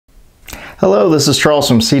Hello, this is Charles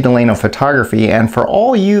from C. Delano Photography, and for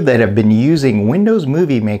all you that have been using Windows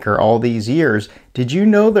Movie Maker all these years, did you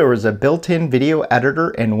know there was a built-in video editor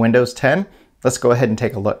in Windows 10? Let's go ahead and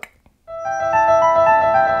take a look.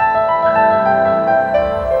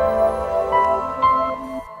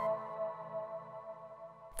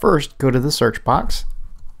 First, go to the search box,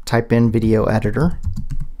 type in Video Editor,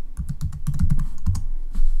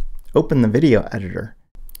 open the Video Editor.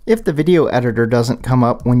 If the video editor doesn't come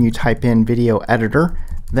up when you type in video editor,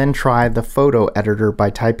 then try the photo editor by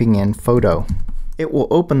typing in photo. It will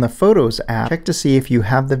open the Photos app. Check to see if you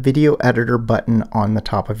have the video editor button on the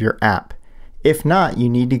top of your app. If not, you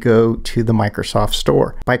need to go to the Microsoft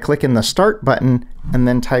Store by clicking the Start button and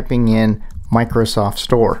then typing in Microsoft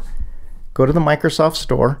Store. Go to the Microsoft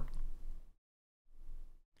Store.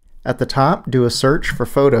 At the top, do a search for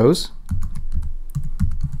Photos.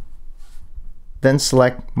 Then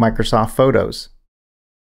select Microsoft Photos.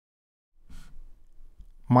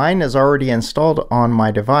 Mine is already installed on my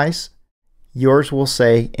device. Yours will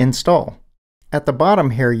say Install. At the bottom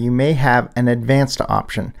here, you may have an advanced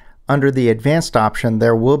option. Under the advanced option,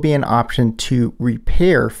 there will be an option to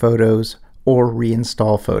repair photos or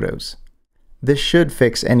reinstall photos. This should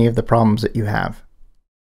fix any of the problems that you have.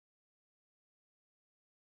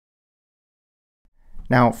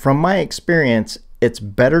 Now, from my experience, it's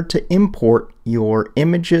better to import your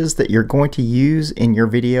images that you're going to use in your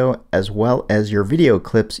video as well as your video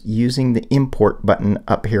clips using the import button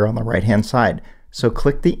up here on the right hand side. So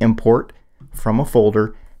click the import from a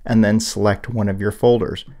folder and then select one of your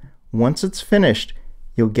folders. Once it's finished,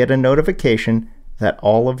 you'll get a notification that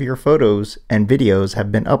all of your photos and videos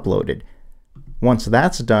have been uploaded. Once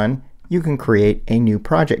that's done, you can create a new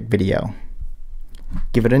project video.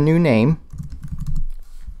 Give it a new name.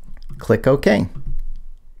 Click OK.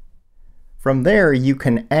 From there, you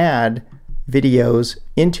can add videos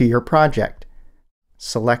into your project.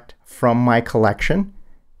 Select from my collection,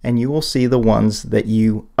 and you will see the ones that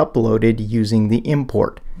you uploaded using the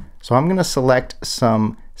import. So I'm going to select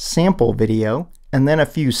some sample video, and then a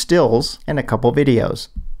few stills and a couple videos.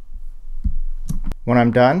 When I'm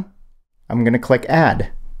done, I'm going to click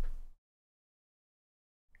Add.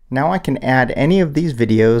 Now I can add any of these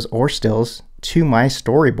videos or stills to my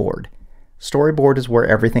storyboard. Storyboard is where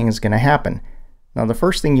everything is going to happen. Now the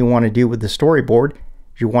first thing you want to do with the storyboard is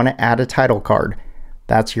you want to add a title card.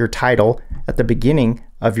 That's your title at the beginning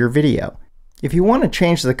of your video. If you want to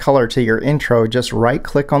change the color to your intro, just right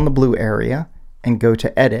click on the blue area and go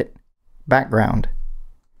to Edit, Background.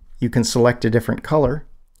 You can select a different color,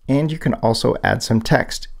 and you can also add some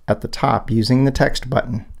text at the top using the text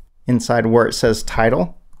button. Inside where it says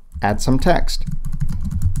title, add some text.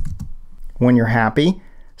 When you're happy,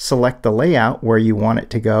 select the layout where you want it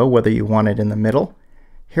to go, whether you want it in the middle.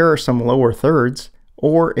 Here are some lower thirds,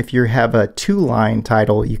 or if you have a two-line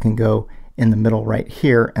title, you can go in the middle right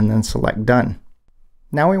here and then select Done.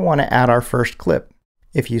 Now we want to add our first clip.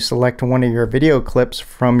 If you select one of your video clips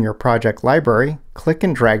from your project library, click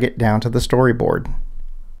and drag it down to the storyboard.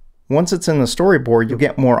 Once it's in the storyboard, you'll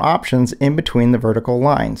get more options in between the vertical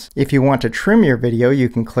lines. If you want to trim your video, you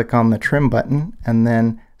can click on the Trim button and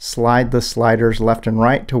then slide the sliders left and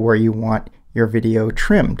right to where you want your video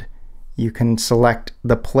trimmed. You can select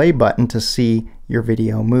the play button to see your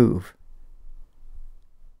video move.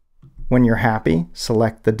 When you're happy,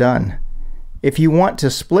 select the Done. If you want to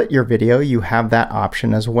split your video, you have that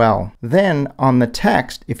option as well. Then on the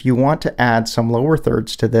text, if you want to add some lower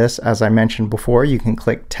thirds to this, as I mentioned before, you can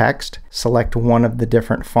click Text, select one of the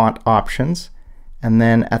different font options, and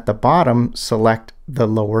then at the bottom, select the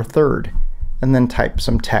lower third, and then type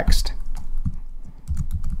some text.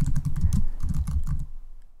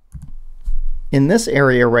 In this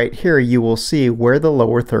area right here, you will see where the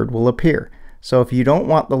lower third will appear. So if you don't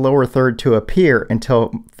want the lower third to appear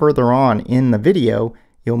until further on in the video,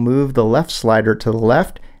 you'll move the left slider to the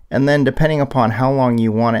left, and then depending upon how long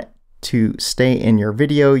you want it to stay in your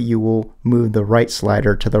video, you will move the right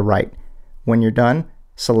slider to the right. When you're done,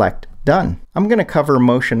 select Done. I'm going to cover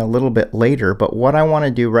motion a little bit later, but what I want to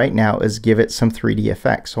do right now is give it some 3D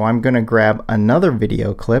effects. So I'm going to grab another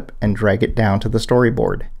video clip and drag it down to the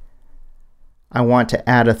storyboard. I want to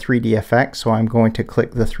add a 3D effect, so I'm going to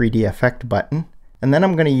click the 3D effect button, and then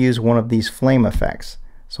I'm going to use one of these flame effects.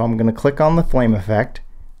 So I'm going to click on the flame effect,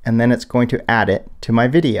 and then it's going to add it to my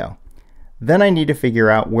video. Then I need to figure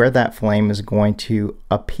out where that flame is going to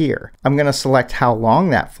appear. I'm going to select how long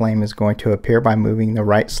that flame is going to appear by moving the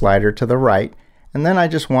right slider to the right, and then I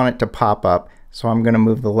just want it to pop up, so I'm going to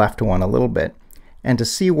move the left one a little bit. And to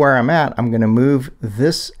see where I'm at, I'm going to move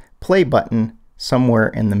this play button somewhere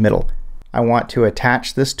in the middle. I want to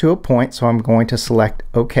attach this to a point, so I'm going to select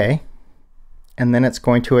OK. and then it's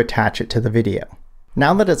going to attach it to the video.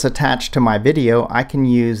 Now that it's attached to my video, I can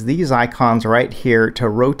use these icons right here to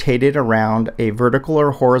rotate it around a vertical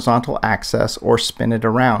or horizontal axis or spin it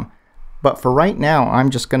around. But for right now, I'm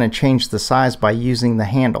just going to change the size by using the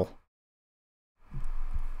handle.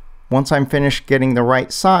 Once I'm finished getting the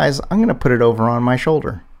right size, I'm going to put it over on my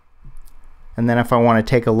shoulder. And then if I want to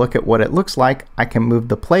take a look at what it looks like, I can move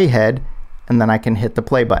the play head and then I can hit the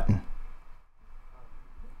play button.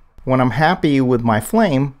 When I'm happy with my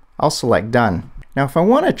flame, I'll select done. Now if I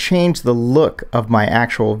want to change the look of my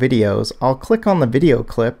actual videos, I'll click on the video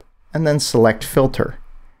clip and then select filter.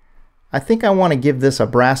 I think I want to give this a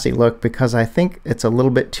brassy look because I think it's a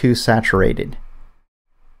little bit too saturated.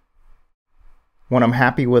 When I'm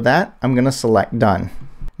happy with that, I'm going to select done.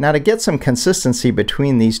 Now to get some consistency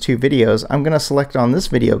between these two videos, I'm going to select on this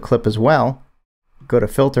video clip as well, go to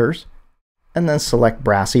filters, and then select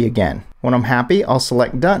brassy again. When I'm happy, I'll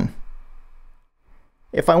select done.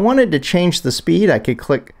 If I wanted to change the speed, I could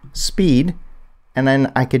click speed, and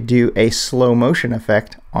then I could do a slow motion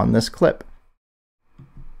effect on this clip.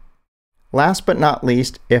 Last but not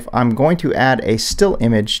least, if I'm going to add a still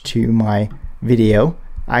image to my video,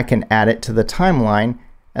 I can add it to the timeline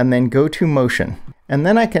and then go to motion. And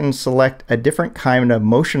then I can select a different kind of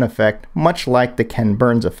motion effect, much like the Ken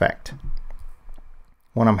Burns effect.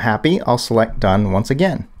 When I'm happy, I'll select done once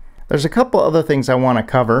again. There's a couple other things I want to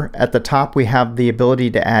cover. At the top, we have the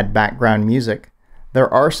ability to add background music. There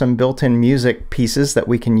are some built-in music pieces that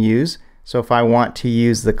we can use. So if I want to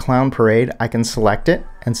use the Clown Parade, I can select it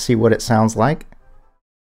and see what it sounds like.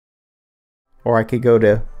 Or I could go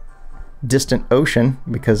to Distant Ocean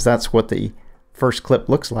because that's what the first clip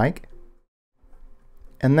looks like.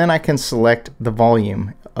 And then I can select the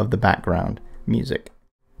volume of the background music.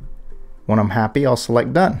 When I'm happy, I'll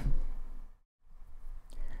select done.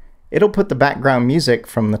 It'll put the background music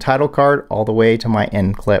from the title card all the way to my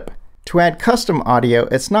end clip. To add custom audio,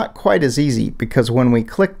 it's not quite as easy because when we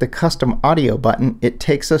click the custom audio button, it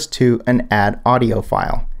takes us to an add audio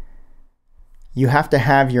file. You have to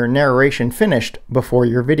have your narration finished before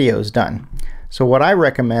your video is done. So what I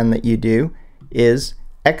recommend that you do is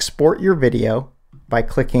export your video by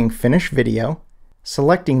clicking Finish Video,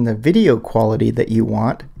 selecting the video quality that you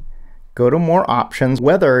want, go to More Options,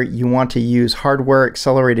 whether you want to use hardware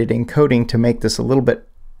accelerated encoding to make this a little bit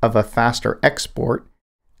of a faster export,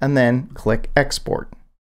 and then click Export.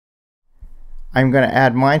 I'm going to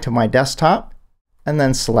add mine to my desktop and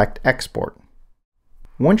then select Export.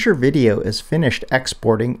 Once your video is finished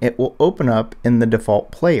exporting, it will open up in the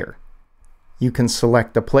default player. You can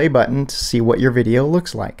select the play button to see what your video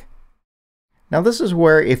looks like. Now this is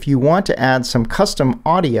where if you want to add some custom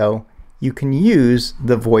audio, you can use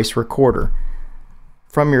the voice recorder.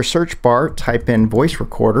 From your search bar, type in voice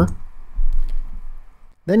recorder.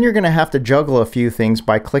 Then you're going to have to juggle a few things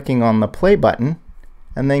by clicking on the play button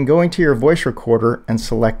and then going to your voice recorder and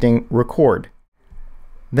selecting record.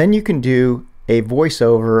 Then you can do a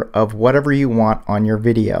voiceover of whatever you want on your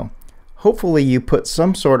video. Hopefully you put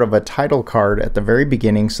some sort of a title card at the very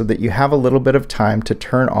beginning so that you have a little bit of time to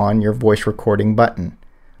turn on your voice recording button.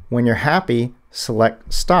 When you're happy,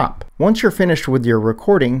 select stop. Once you're finished with your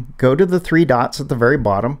recording, go to the three dots at the very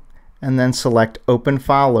bottom and then select Open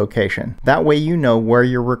File Location. That way you know where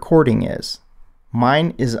your recording is.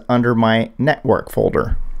 Mine is under my network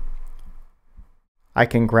folder. I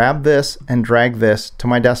can grab this and drag this to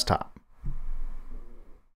my desktop.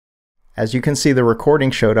 As you can see, the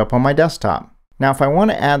recording showed up on my desktop. Now if I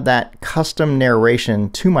want to add that custom narration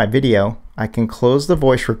to my video, I can close the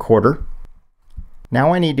voice recorder.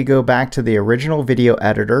 Now I need to go back to the original video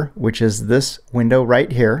editor, which is this window right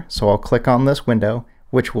here. So I'll click on this window,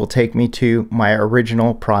 which will take me to my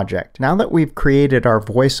original project. Now that we've created our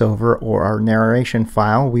voiceover or our narration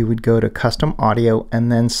file, we would go to Custom Audio and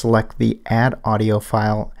then select the Add Audio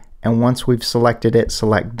file. And once we've selected it,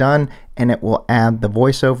 select Done, and it will add the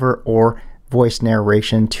voiceover or voice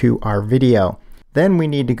narration to our video. Then we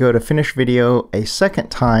need to go to Finish Video a second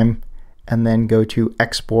time and then go to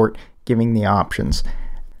Export, giving the options.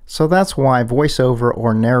 So that's why voiceover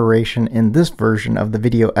or narration in this version of the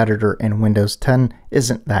video editor in Windows 10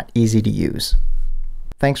 isn't that easy to use.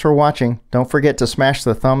 Thanks for watching. Don't forget to smash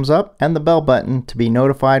the thumbs up and the bell button to be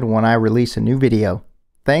notified when I release a new video.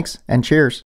 Thanks and cheers.